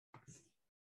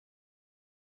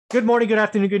Good morning, good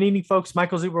afternoon, good evening, folks.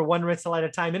 Michael Zuber, one rental at a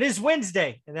time. It is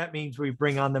Wednesday, and that means we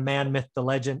bring on the man, myth, the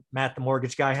legend, Matt, the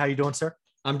mortgage guy. How you doing, sir?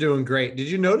 I'm doing great. Did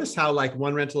you notice how like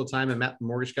one rental at a time and Matt the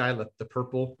mortgage guy, the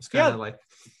purple is kind Yeah, of like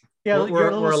yeah. You're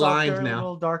a little we're softer, aligned a now.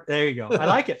 little dark. There you go. I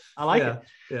like it. I like Yeah, it.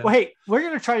 yeah. Well, hey, we're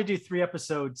gonna try to do 3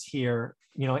 episodes here.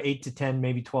 8 to 10,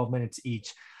 maybe 12 minutes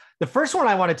each. The first one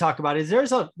I want to talk about is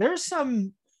there's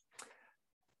some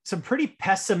pretty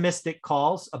pessimistic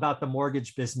calls about the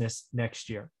mortgage business next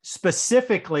year,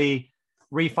 specifically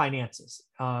refinances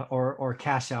or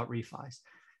cash out refis.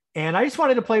 And I just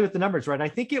wanted to play with the numbers, right? I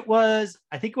think it was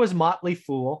Motley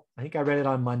Fool. I think I read it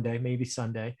on Monday, maybe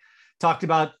Sunday. Talked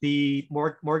about the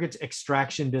mortgage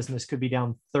extraction business could be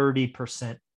down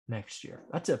 30% next year.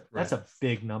 That's a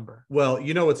big number. Well,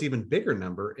 what's even bigger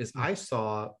number is I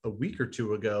saw a week or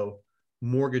two ago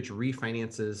mortgage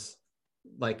refinances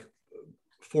like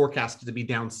forecasted to be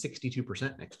down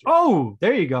 62% next year. Oh,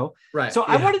 there you go. Right. So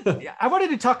Yeah. I wanted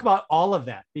to talk about all of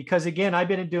that because again, I've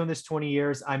been doing this 20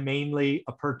 years. I'm mainly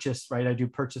a purchase, right? I do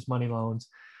purchase money loans.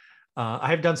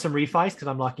 I have done some refis because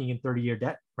I'm locking in 30-year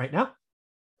debt right now.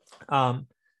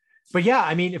 But yeah,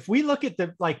 I mean, if you look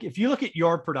at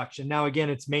your production now, again,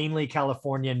 it's mainly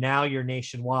California. Now you're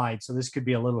nationwide. So this could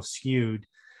be a little skewed.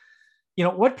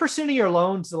 What percent of your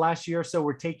loans the last year or so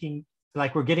we're getting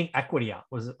equity out?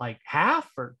 Was it like half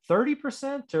or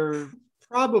 30% or?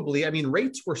 Probably. I mean,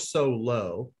 rates were so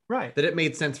low right that it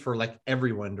made sense for like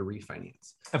everyone to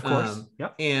refinance. Of course.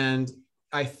 Yep. And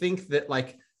I think that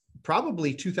like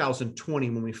probably 2020,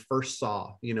 when we first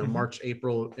saw, March,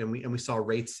 April, and we saw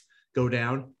rates go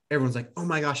down, everyone's like, oh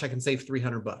my gosh, I can save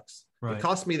 $300. Right. It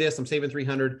cost me this, I'm saving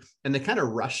 300. And they kind of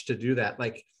rushed to do that.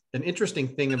 Like an interesting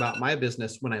thing about my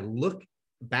business, when I look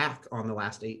back on the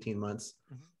last 18 months,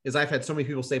 is I've had so many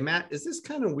people say, Matt, is this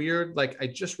kind of weird? Like I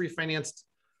just refinanced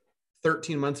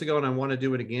 13 months ago and I want to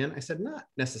do it again. I said, not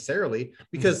necessarily,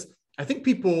 because I think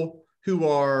people who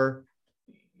are,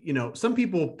 some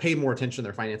people pay more attention to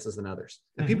their finances than others.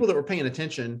 And people that were paying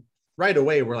attention right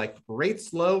away were like,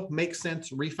 rates low, makes sense,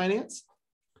 refinance.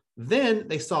 Then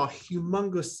they saw a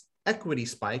humongous equity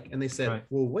spike and they said, right.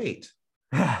 Well, wait,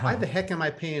 why the heck am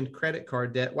I paying credit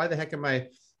card debt? Why the heck am I,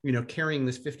 carrying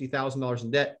this $50,000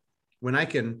 in debt when I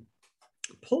can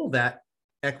pull that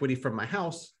equity from my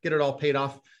house, get it all paid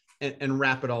off, and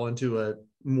wrap it all into a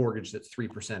mortgage that's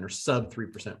 3% or sub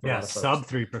 3%. Sub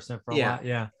 3% for a lot.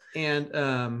 Yeah.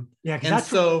 And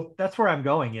that's where I'm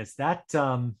going is that,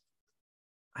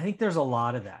 I think there's a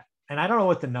lot of that. And I don't know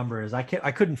what the number is. I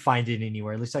couldn't find it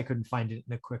anywhere. At least I couldn't find it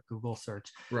in a quick Google search.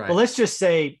 Right. But let's just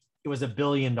say it was $1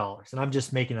 billion. And I'm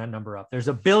just making that number up. There's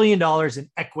 $1 billion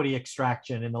in equity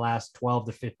extraction in the last 12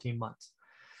 to 15 months.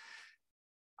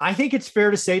 I think it's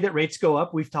fair to say that rates go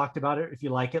up. We've talked about it. If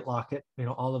you like it, lock it,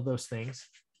 all of those things.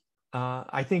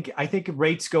 I think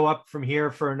rates go up from here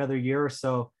for another year or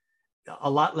so. A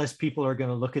lot less people are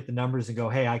going to look at the numbers and go,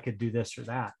 hey, I could do this or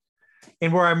that.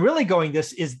 And where I'm really going,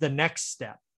 this is the next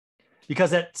step,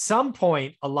 because at some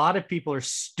point, a lot of people are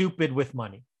stupid with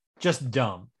money, just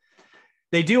dumb.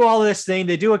 They do all this thing.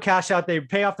 They do a cash out. They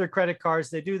pay off their credit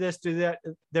cards. They do this, do that.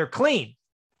 They're clean.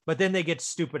 But then they get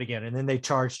stupid again. And then they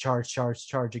charge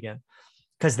again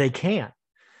because they can.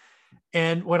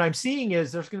 And what I'm seeing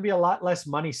is there's going to be a lot less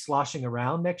money sloshing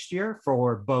around next year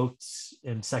for boats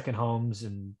and second homes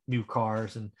and new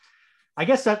cars. And I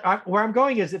guess where I'm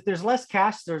going is if there's less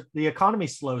cash, the economy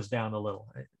slows down a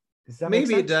little. Does that make sense?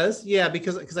 Maybe it does. Yeah,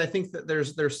 because I think that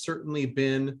there's certainly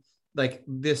been like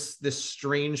this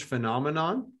strange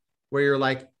phenomenon where you're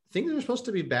like, things are supposed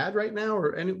to be bad right now,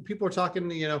 and people are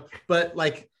talking, but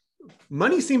like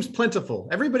money seems plentiful.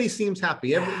 Everybody seems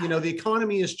happy. The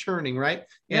economy is churning, right?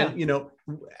 And,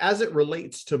 as it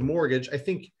relates to mortgage, I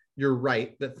think you're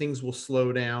right that things will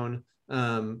slow down.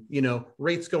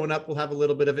 Rates going up will have a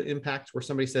little bit of an impact where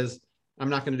somebody says, I'm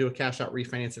not going to do a cash out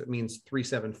refinance if it means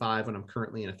 3.75 when I'm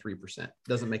currently in a 3%.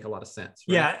 Doesn't make a lot of sense.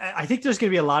 Right? Yeah. I think there's going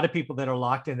to be a lot of people that are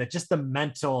locked in that just the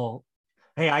mental,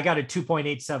 hey, I got a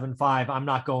 2.875. I'm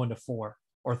not going to 4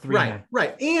 or 3.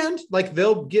 Right. And like,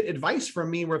 they'll get advice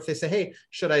from me where if they say, hey,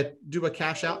 should I do a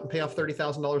cash out and pay off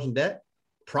 $30,000 in debt?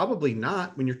 Probably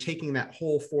not, when you're taking that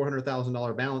whole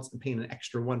 $400,000 balance and paying an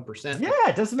extra 1%. Yeah,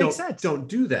 it doesn't make sense. Don't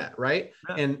do that, right?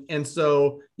 Yeah. And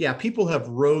so, yeah, people have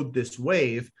rode this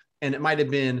wave, and it might have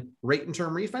been rate and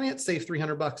term refinance, save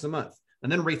 $300 a month.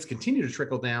 And then rates continue to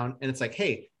trickle down, and it's like,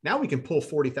 hey, now we can pull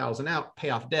 40,000 out,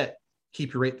 pay off debt,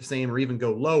 keep your rate the same, or even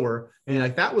go lower. And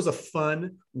like, that was a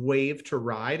fun wave to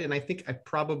ride. And I think I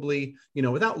probably,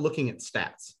 without looking at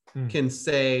stats, can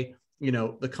say,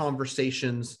 the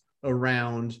conversations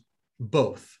around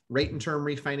both rate and term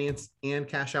refinance and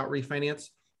cash out refinance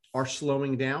are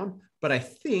slowing down. But I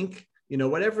think,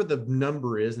 whatever the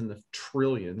number is in the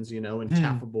trillions, in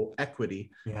tappable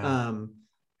equity,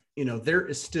 there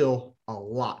is still a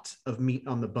lot of meat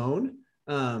on the bone.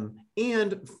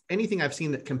 And anything I've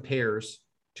seen that compares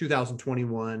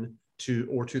 2021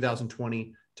 or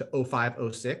 2020 to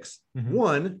 05, 06,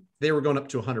 one, they were going up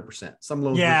to 100%. Some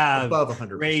loans were above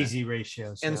 100%. Crazy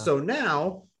ratios. And so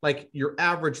now, like, your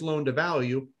average loan to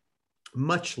value,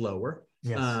 much lower.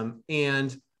 Yes.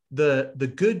 And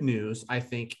the good news, I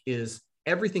think, is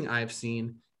everything I've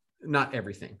seen, not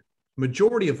everything,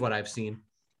 majority of what I've seen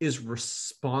is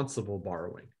responsible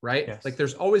borrowing, right? Yes. Like,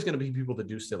 there's always going to be people that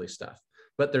do silly stuff,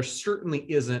 but there certainly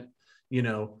isn't,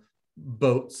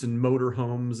 boats and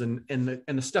motorhomes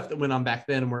and the stuff that went on back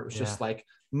then, where it was just like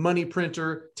money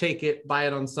printer, take it, buy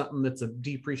it on something that's a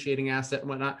depreciating asset and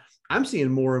whatnot. I'm seeing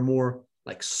more and more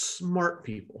like smart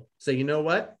people say, you know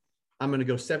what? I'm going to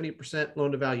go 70%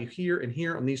 loan to value here and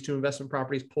here on these two investment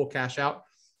properties, pull cash out,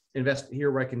 invest here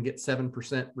where I can get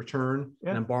 7% return,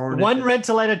 and I'm borrowing one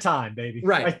rental at a time, baby.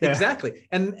 Right. Exactly.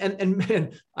 And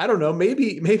I don't know,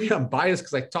 maybe I'm biased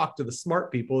because I talk to the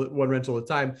smart people at one rental at a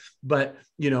time, but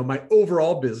my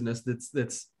overall business,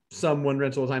 that's some one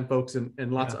rental at a time folks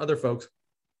and lots of other folks,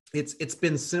 it's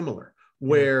been similar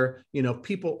where,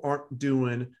 people aren't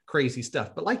doing crazy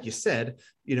stuff. But like you said,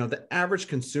 the average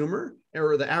consumer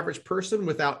or the average person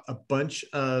without a bunch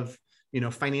of,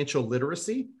 financial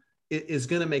literacy is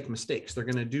going to make mistakes. They're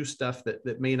going to do stuff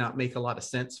that may not make a lot of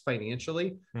sense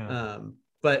financially.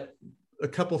 But a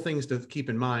couple things to keep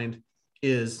in mind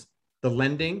is the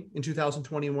lending in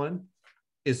 2021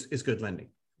 is good lending.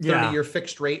 30-year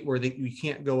fixed rate where you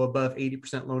can't go above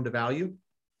 80% loan to value.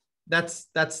 That's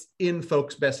in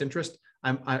folks' best interest.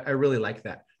 I really like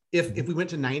that. If we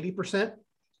went to 90%,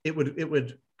 it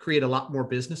would create a lot more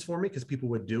business for me because people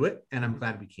would do it. And I'm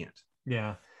glad we can't.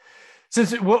 Yeah.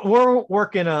 Since we're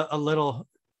working a little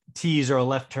tease or a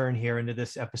left turn here into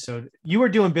this episode, you were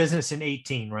doing business in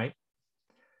 18, right?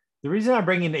 The reason I'm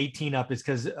bringing 18 up is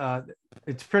because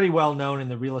it's pretty well known in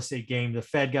the real estate game. The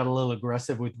Fed got a little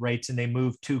aggressive with rates and they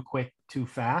moved too quick, too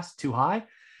fast, too high.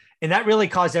 And that really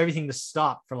caused everything to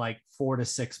stop for like 4 to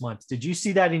 6 months. Did you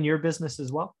see that in your business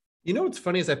as well? What's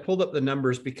funny is I pulled up the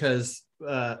numbers because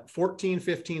 14,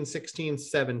 15, 16,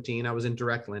 17, I was in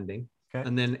direct lending. Okay.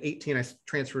 And then 18, I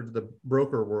transferred to the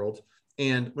broker world.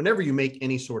 And whenever you make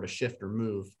any sort of shift or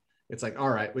move, it's like, all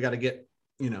right, we got to get,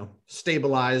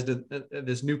 stabilized at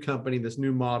this new company, this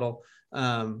new model.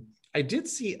 I did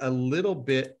see a little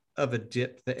bit of a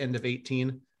dip the end of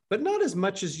 18, but not as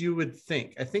much as you would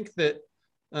think. I think that,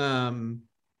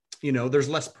 there's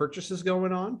less purchases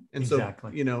going on. And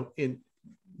exactly. So, in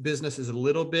business is a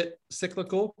little bit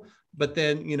cyclical, but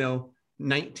then,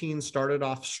 19 started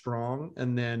off strong.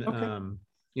 And then,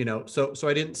 okay. So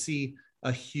I didn't see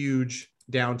a huge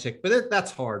downtick, but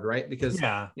that's hard, right? Because,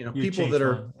 people that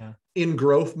are in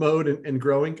growth mode and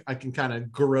growing, I can kind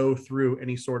of grow through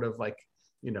any sort of like,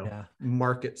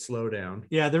 market slowdown.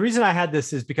 Yeah. The reason I had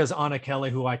this is because Anna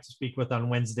Kelly, who I speak with on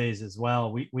Wednesdays as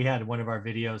well, we had one of our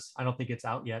videos. I don't think it's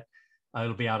out yet.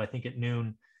 It'll be out, I think, at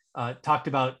noon. Talked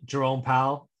about Jerome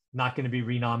Powell not going to be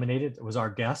renominated. It was our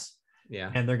guess. Yeah.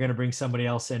 And they're going to bring somebody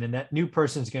else in, and that new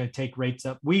person is going to take rates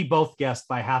up. We both guessed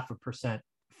by 0.5%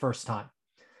 first time.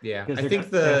 Yeah. I think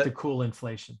they have to cool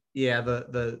inflation. Yeah.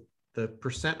 The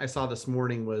percent I saw this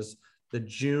morning was the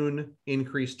June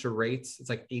increase to rates. It's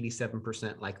like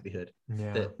 87% likelihood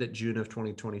that June of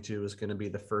 2022 is going to be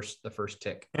the first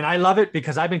tick. And I love it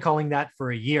because I've been calling that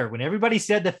for a year. When everybody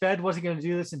said the Fed wasn't going to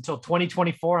do this until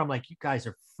 2024, I'm like, you guys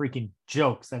are freaking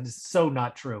jokes. That is so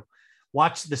not true.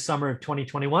 Watch the summer of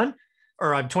 2021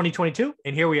 or 2022,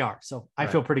 and here we are. So I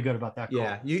feel pretty good about that call.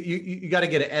 Yeah, you got to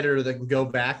get an editor that can go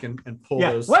back and pull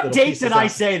those. What date did I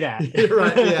say that?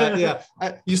 Right. Yeah.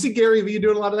 You see Gary Vee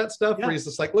doing a lot of that stuff where he's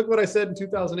just like, look what I said in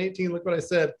 2018. Look what I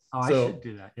said. Oh, so, I should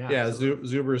do that. Yeah.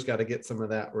 Zuber's got to get some of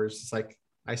that where it's just like,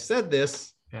 I said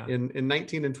this in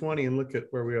 19 and 20 and look at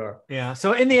where we are. Yeah.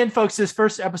 So in the end, folks, this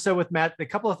first episode with Matt, the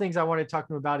couple of things I want to talk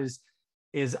to him about is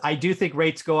I do think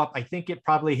rates go up. I think it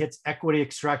probably hits equity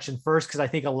extraction first because I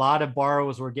think a lot of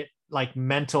borrowers will get like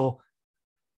mental,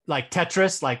 like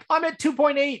Tetris, like I'm at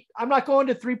 2.8. I'm not going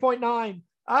to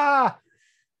 3.9.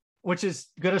 Which is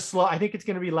going to slow. I think it's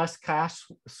going to be less cash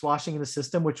sloshing in the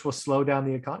system, which will slow down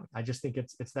the economy. I just think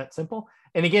it's that simple.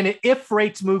 And again, if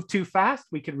rates move too fast,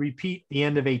 we could repeat the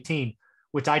end of 18,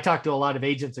 which I talked to a lot of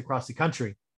agents across the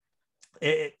country.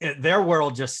 Their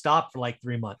world just stopped for like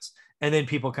 3 months. And then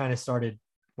people kind of started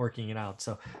working it out.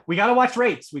 So we got to watch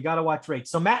rates.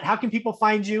 So Matt, how can people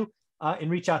find you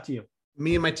and reach out to you?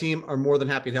 Me and my team are more than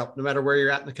happy to help. No matter where you're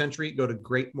at in the country, go to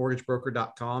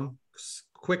greatmortgagebroker.com.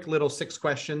 quick little 6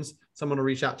 questions. Someone will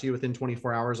reach out to you within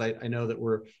 24 hours. I know that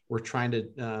we're trying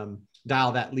to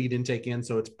dial that lead intake in.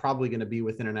 So it's probably going to be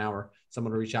within an hour.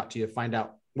 Someone will reach out to you, find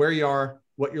out where you are,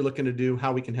 what you're looking to do,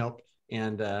 how we can help,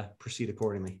 and proceed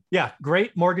accordingly. Yeah,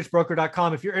 great.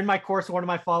 Mortgagebroker.com. If you're in my course, one of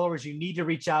my followers, you need to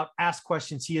reach out, ask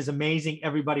questions. He is amazing.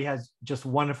 Everybody has just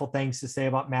wonderful things to say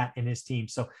about Matt and his team.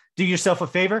 So do yourself a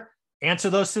favor, answer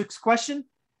those 6 questions,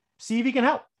 see if you can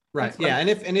help. Right. Yeah.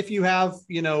 And if you have,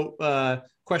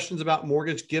 questions about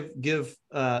mortgage, give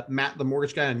Matt, the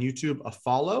mortgage guy on YouTube, a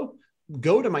follow.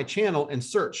 Go to my channel and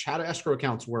search, how do escrow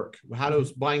accounts work? How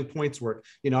does buying points work?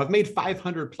 I've made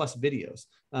 500 plus videos.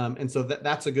 And so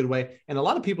that's a good way. And a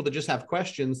lot of people that just have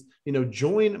questions,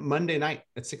 join Monday night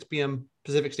at 6 p.m.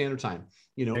 Pacific Standard Time,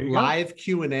 live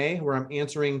Q&A where I'm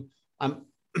answering.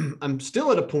 I'm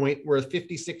still at a point where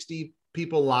 50, 60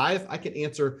 people live, I can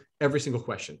answer every single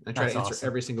question. I try to answer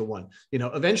every single one.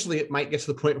 Eventually it might get to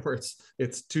the point where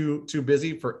it's too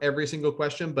busy for every single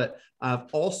question, but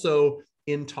also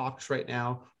in talks right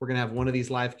now, we're going to have one of these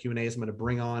live Q&As. I'm going to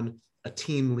bring on a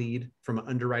team lead from an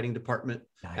underwriting department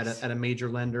at a major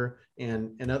lender,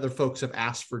 and other folks have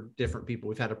asked for different people.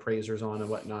 We've had appraisers on and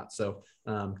whatnot. So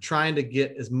trying to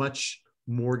get as much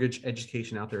mortgage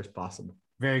education out there as possible.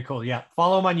 Very cool. Yeah.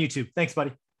 Follow him on YouTube. Thanks,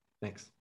 buddy. Thanks.